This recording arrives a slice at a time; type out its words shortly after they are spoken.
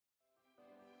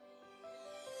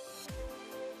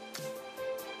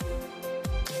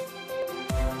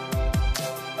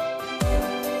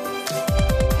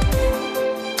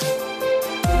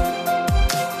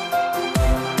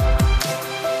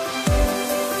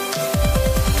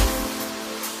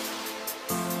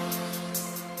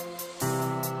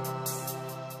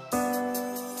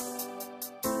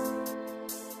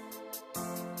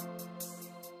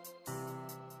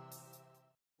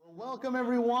Welcome,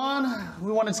 everyone.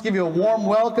 We wanted to give you a warm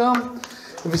welcome.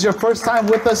 If it's your first time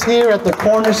with us here at the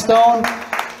Cornerstone,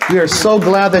 we are so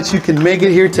glad that you can make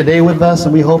it here today with us,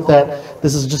 and we hope that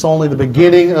this is just only the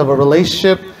beginning of a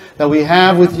relationship that we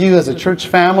have with you as a church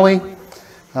family.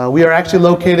 We are actually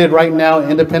located right now at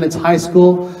Independence High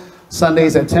School,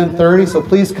 Sundays at 10:30, so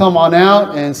please come on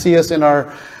out and see us in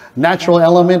our natural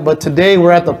element. But today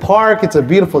we're at the park. It's a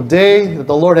beautiful day that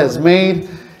the Lord has made.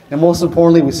 And most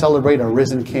importantly, we celebrate our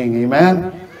risen King.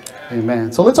 Amen?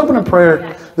 Amen. So let's open in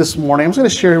prayer this morning. I'm just going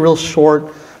to share a real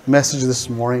short message this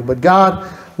morning. But God,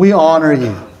 we honor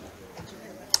you.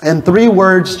 And 3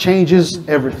 words changes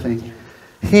everything.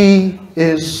 He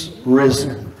is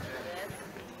risen.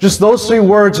 Just those 3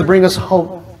 words bring us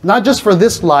hope. Not just for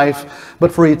this life,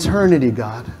 but for eternity,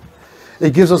 God.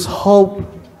 It gives us hope,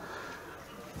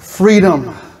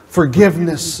 freedom,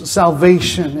 forgiveness,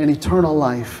 salvation, and eternal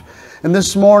life. And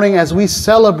this morning, as we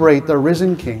celebrate the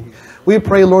risen King, we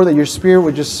pray, Lord, that your Spirit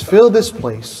would just fill this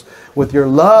place with your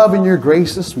love and your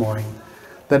grace this morning,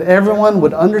 that everyone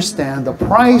would understand the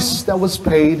price that was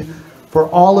paid for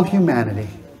all of humanity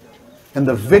and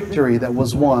the victory that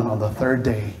was won on the 3rd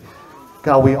day.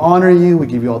 God, we honor you. We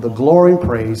give you all the glory and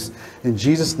praise in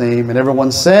Jesus' name. And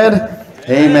everyone said,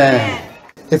 Amen.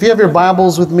 If you have your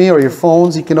Bibles with me or your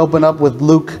phones, you can open up with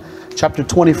Luke chapter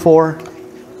 24.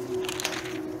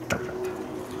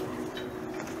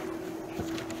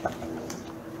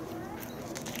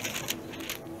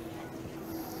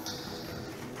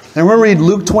 And we're going to read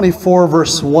Luke 24,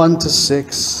 verse 1 to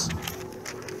 6.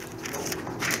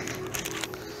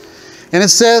 And it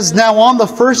says, Now on the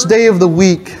first day of the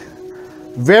week,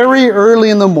 very early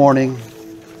in the morning,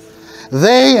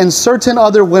 they and certain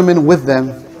other women with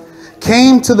them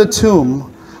came to the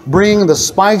tomb, bringing the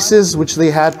spices which they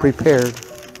had prepared.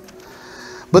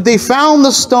 But they found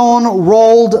the stone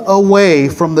rolled away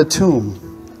from the tomb.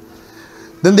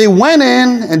 Then they went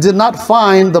in and did not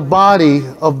find the body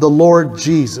of the Lord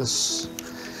Jesus.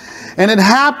 And it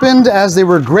happened, as they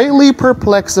were greatly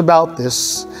perplexed about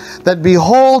this, that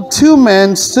behold, 2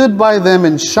 men stood by them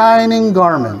in shining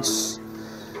garments.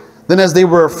 Then as they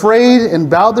were afraid and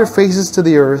bowed their faces to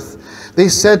the earth, they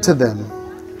said to them,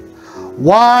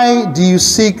 Why do you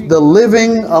seek the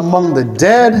living among the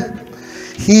dead?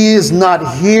 He is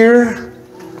not here,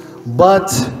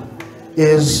 but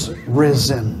is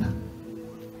risen.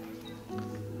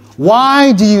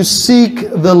 Why do you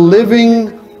seek the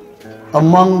living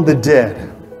among the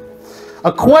dead?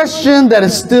 A question that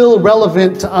is still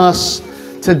relevant to us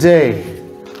today.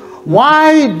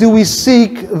 Why do we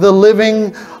seek the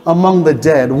living among the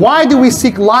dead? Why do we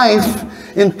seek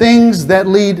life in things that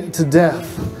lead to death?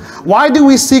 Why do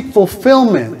we seek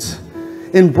fulfillment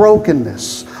in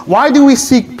brokenness? Why do we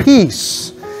seek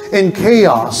peace in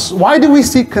chaos? Why do we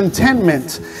seek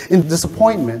contentment in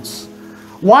disappointments?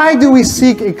 Why do we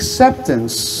seek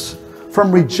acceptance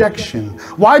from rejection?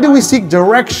 Why do we seek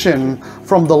direction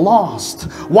from the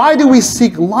lost? Why do we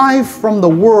seek life from the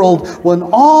world when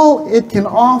all it can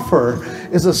offer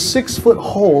is a 6-foot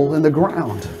hole in the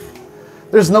ground?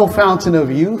 There's no fountain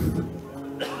of youth.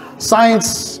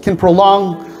 Science can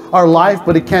prolong our life,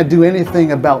 but it can't do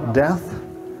anything about death.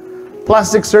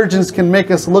 Plastic surgeons can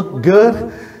make us look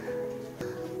good,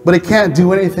 but it can't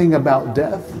do anything about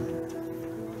death.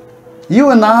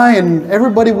 You and I and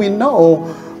everybody we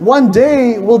know one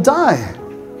day will die.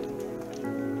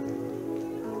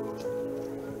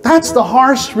 That's the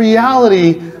harsh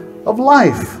reality of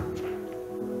life.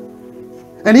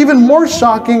 And even more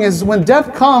shocking is when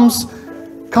death comes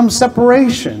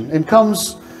separation and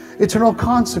comes eternal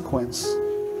consequence.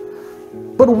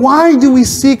 But why do we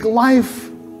seek life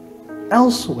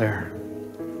elsewhere?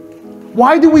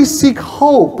 Why do we seek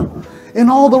hope in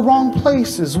all the wrong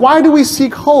places? Why do we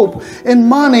seek hope in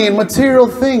money and material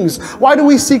things? Why do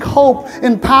we seek hope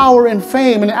in power and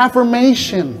fame and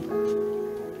affirmation?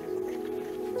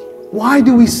 Why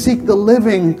do we seek the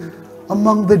living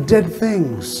among the dead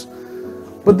things?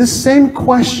 But this same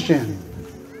question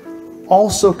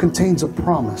also contains a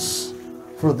promise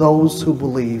for those who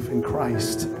believe in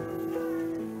Christ.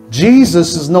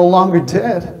 Jesus is no longer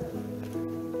dead.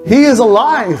 He is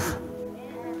alive.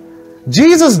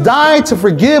 Jesus died to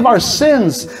forgive our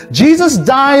sins. Jesus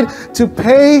died to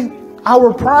pay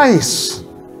our price.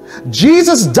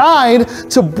 Jesus died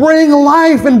to bring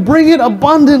life and bring it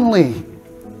abundantly.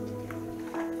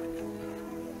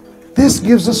 This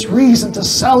gives us reason to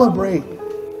celebrate.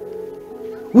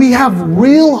 We have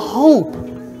real hope,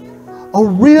 a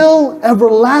real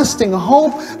everlasting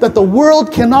hope that the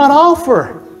world cannot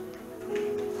offer.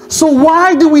 So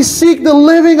why do we seek the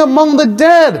living among the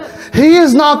dead? He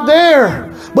is not there,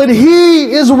 but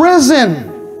He is risen.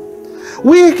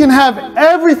 We can have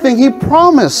everything He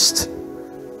promised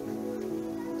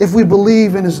if we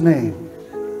believe in His name.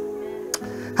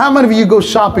 How many of you go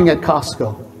shopping at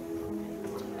Costco?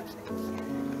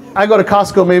 I go to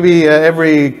Costco maybe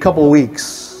every couple of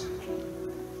weeks.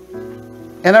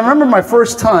 And I remember my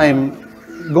first time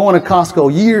going to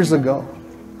Costco years ago.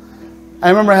 I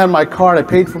remember I had my card, I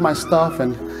paid for my stuff,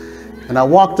 and I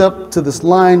walked up to this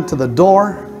line to the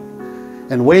door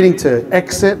and waiting to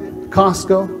exit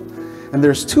Costco. And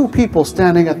there's two people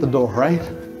standing at the door, right?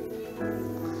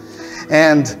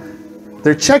 And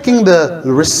they're checking the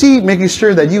receipt, making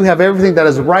sure that you have everything that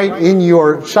is right in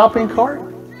your shopping cart.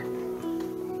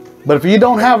 But if you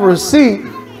don't have a receipt,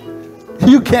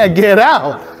 you can't get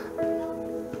out.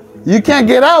 You can't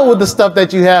get out with the stuff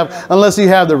that you have unless you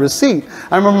have the receipt.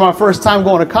 I remember my first time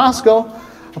going to Costco.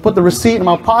 I put the receipt in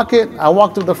my pocket. I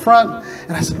walked to the front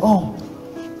and I said, oh,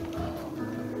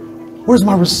 where's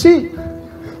my receipt?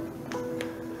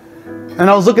 And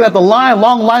I was looking at the line,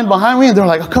 long line behind me, and they're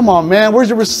like, oh, come on, man, where's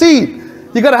your receipt?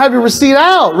 You got to have your receipt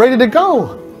out, ready to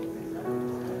go.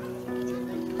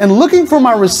 And looking for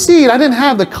my receipt, I didn't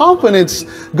have the confidence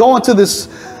going to this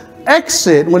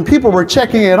exit when people were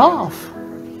checking it off.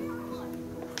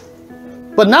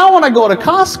 But now when I go to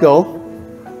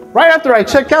Costco, right after I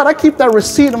check out, I keep that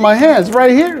receipt in my hands right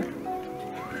here.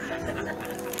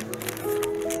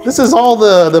 This is all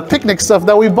the picnic stuff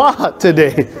that we bought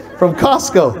today from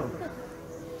Costco.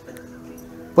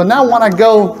 But now when I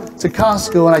go to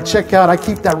Costco and I check out, I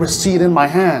keep that receipt in my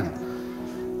hand.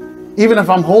 Even if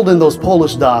I'm holding those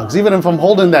Polish dogs, even if I'm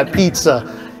holding that pizza,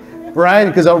 right?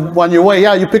 Because on your way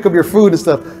out, you pick up your food and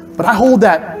stuff. But I hold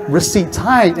that receipt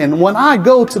tight. And when I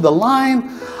go to the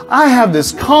line, I have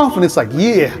this confidence like,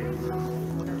 yeah,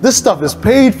 this stuff is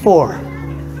paid for,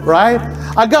 right?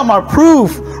 I got my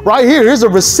proof right here. Here's a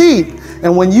receipt.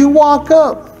 And when you walk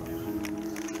up,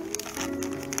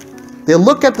 they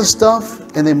look at the stuff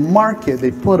and they mark it.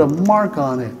 They put a mark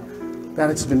on it that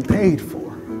it's been paid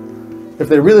for. If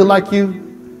they really like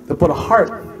you, they put a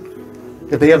heart.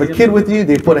 If they have a kid with you,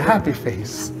 they put a happy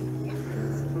face.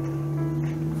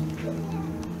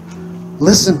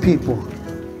 Listen, people.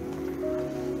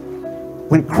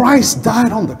 When Christ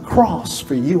died on the cross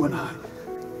for you and I,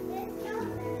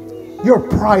 your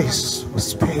price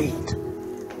was paid.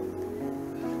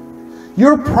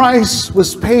 Your price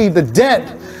was paid, the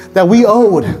debt that we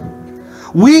owed.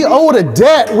 We owed a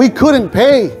debt we couldn't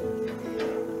pay.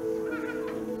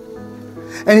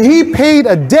 And He paid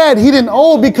a debt He didn't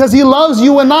owe because He loves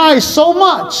you and I so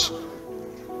much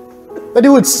that He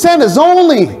would send His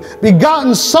only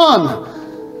begotten Son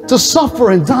to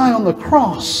suffer and die on the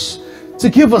cross to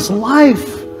give us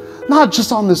life, not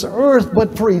just on this earth,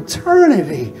 but for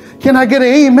eternity. Can I get an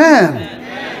amen?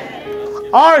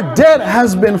 Our debt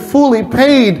has been fully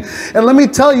paid. And let me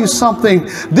tell you something.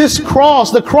 This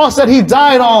cross, the cross that He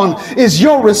died on, is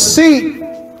your receipt.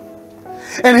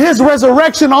 And His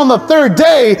resurrection on the third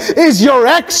day is your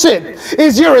exit,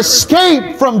 is your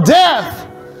escape from death.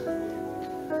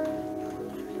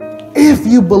 If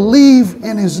you believe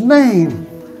in His name,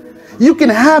 you can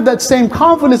have that same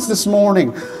confidence this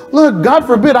morning. Look, God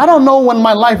forbid, I don't know when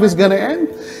my life is going to end.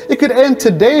 It could end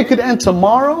today, it could end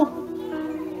tomorrow.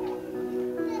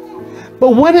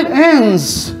 But when it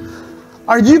ends,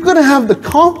 are you going to have the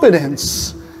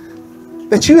confidence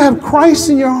that you have Christ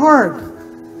in your heart?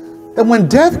 That when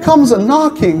death comes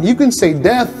a-knocking, you can say,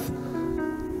 death,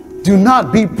 do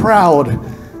not be proud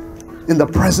in the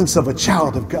presence of a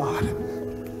child of God.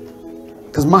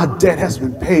 Because my debt has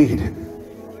been paid.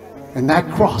 And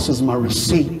that cross is my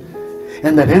receipt.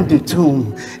 And that empty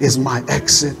tomb is my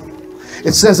exit.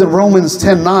 It says in Romans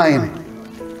 10:9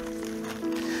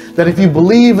 that if you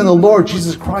believe in the Lord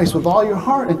Jesus Christ with all your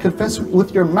heart and confess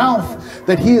with your mouth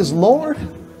that He is Lord,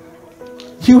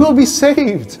 you will be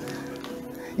saved.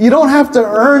 You don't have to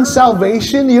earn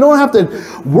salvation. You don't have to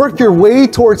work your way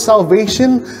towards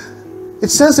salvation. It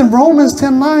says in Romans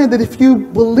 10:9 that if you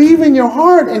believe in your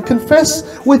heart and confess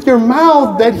with your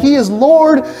mouth that He is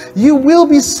Lord, you will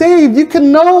be saved. You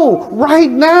can know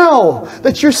right now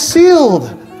that you're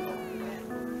sealed.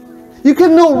 You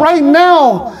can know right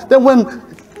now that when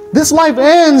this life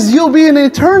ends, you'll be in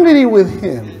eternity with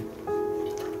Him.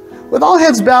 With all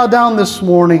heads bowed down this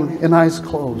morning and eyes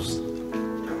closed.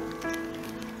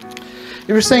 If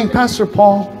you're saying, Pastor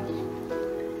Paul,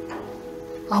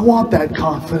 I want that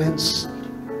confidence.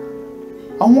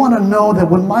 I want to know that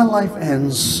when my life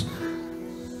ends,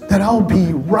 that I'll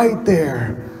be right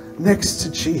there next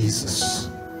to Jesus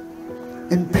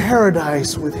in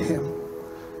paradise with Him.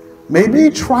 Maybe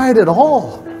you tried it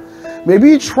all.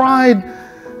 Maybe you tried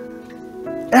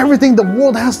everything the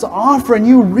world has to offer and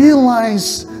you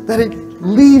realize that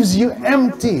leaves you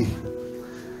empty.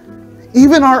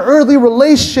 Even our earthly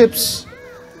relationships,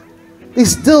 they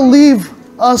still leave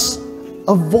us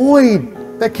a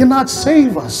void that cannot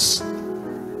save us.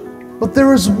 But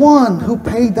there is one who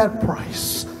paid that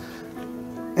price,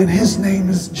 and his name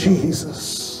is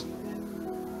Jesus.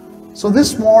 So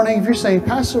this morning, if you're saying,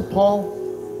 Pastor Paul,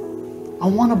 I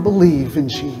want to believe in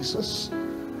Jesus.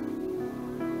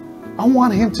 I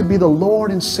want him to be the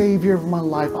Lord and Savior of my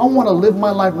life. I want to live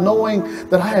my life knowing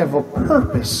that I have a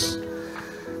purpose.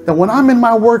 That when I'm in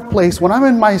my workplace, when I'm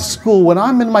in my school, when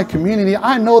I'm in my community,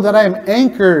 I know that I am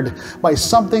anchored by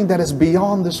something that is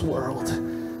beyond this world.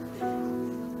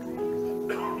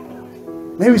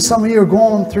 Maybe some of you are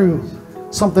going through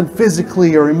something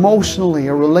physically or emotionally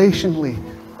or relationally.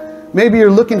 Maybe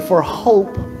you're looking for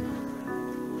hope.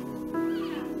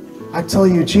 I tell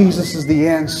you, Jesus is the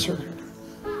answer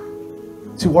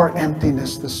to our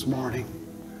emptiness this morning.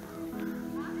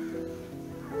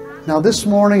 Now this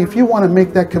morning, if you want to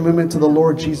make that commitment to the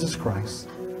Lord Jesus Christ,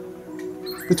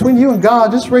 between you and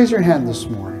God, just raise your hand this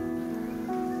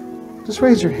morning. Just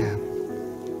raise your hand.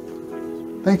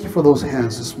 Thank you for those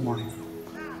hands this morning.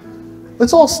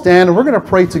 Let's all stand and we're going to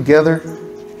pray together.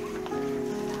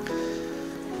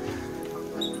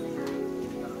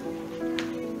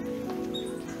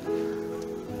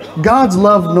 God's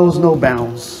love knows no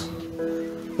bounds.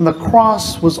 And the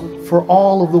cross was for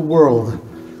all of the world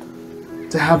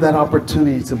to have that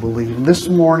opportunity to believe. And this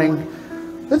morning,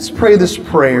 let's pray this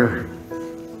prayer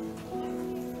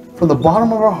from the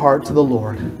bottom of our heart to the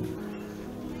Lord.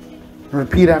 And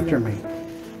repeat after me.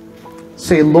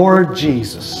 Say, Lord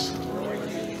Jesus,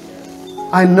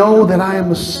 I know that I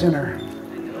am a sinner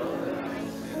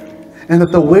and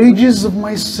that the wages of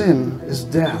my sin is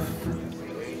death.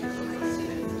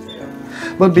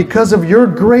 But because of your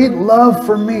great love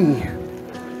for me,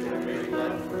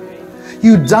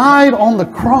 you died on the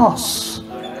cross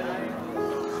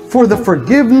for the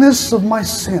forgiveness of my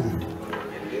sin.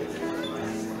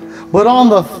 But on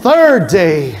the third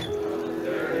day,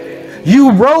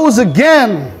 you rose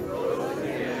again,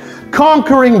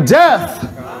 conquering death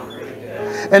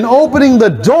and opening the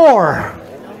door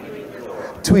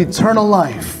to eternal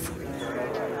life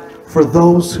for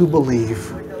those who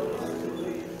believe.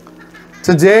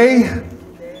 Today,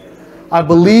 I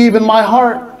believe in my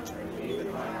heart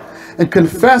and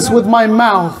confess with my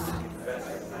mouth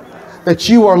that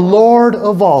you are Lord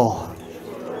of all.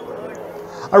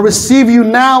 I receive you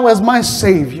now as my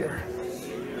Savior.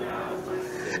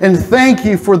 And thank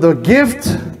you for the gift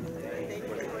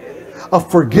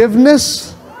of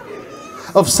forgiveness,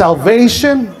 of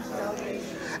salvation,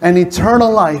 and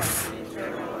eternal life.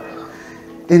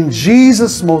 In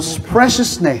Jesus' most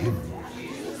precious name.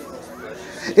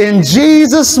 In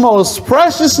Jesus' most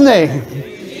precious name.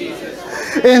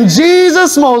 In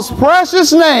Jesus' most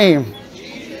precious name.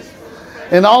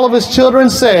 And all of his children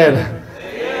said,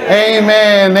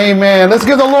 amen, amen. Let's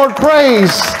give the Lord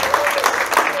praise.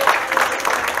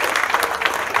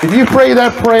 If you pray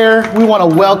that prayer, we want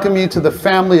to welcome you to the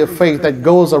family of faith that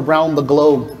goes around the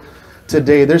globe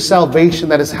today. There's salvation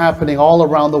that is happening all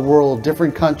around the world,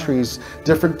 different countries,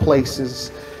 different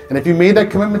places. And if you made that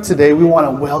commitment today, we want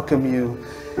to welcome you.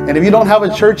 And if you don't have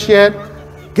a church yet,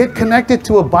 get connected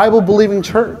to a Bible-believing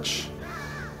church.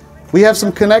 We have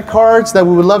some connect cards that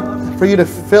we would love for you to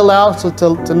fill out so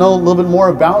to know a little bit more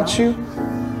about you.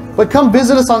 But come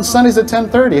visit us on Sundays at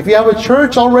 10:30. If you have a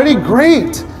church already,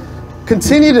 great.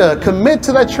 Continue to commit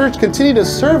to that church. Continue to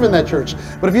serve in that church.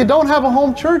 But if you don't have a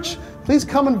home church, please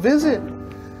come and visit,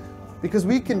 because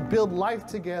we can build life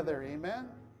together. Amen.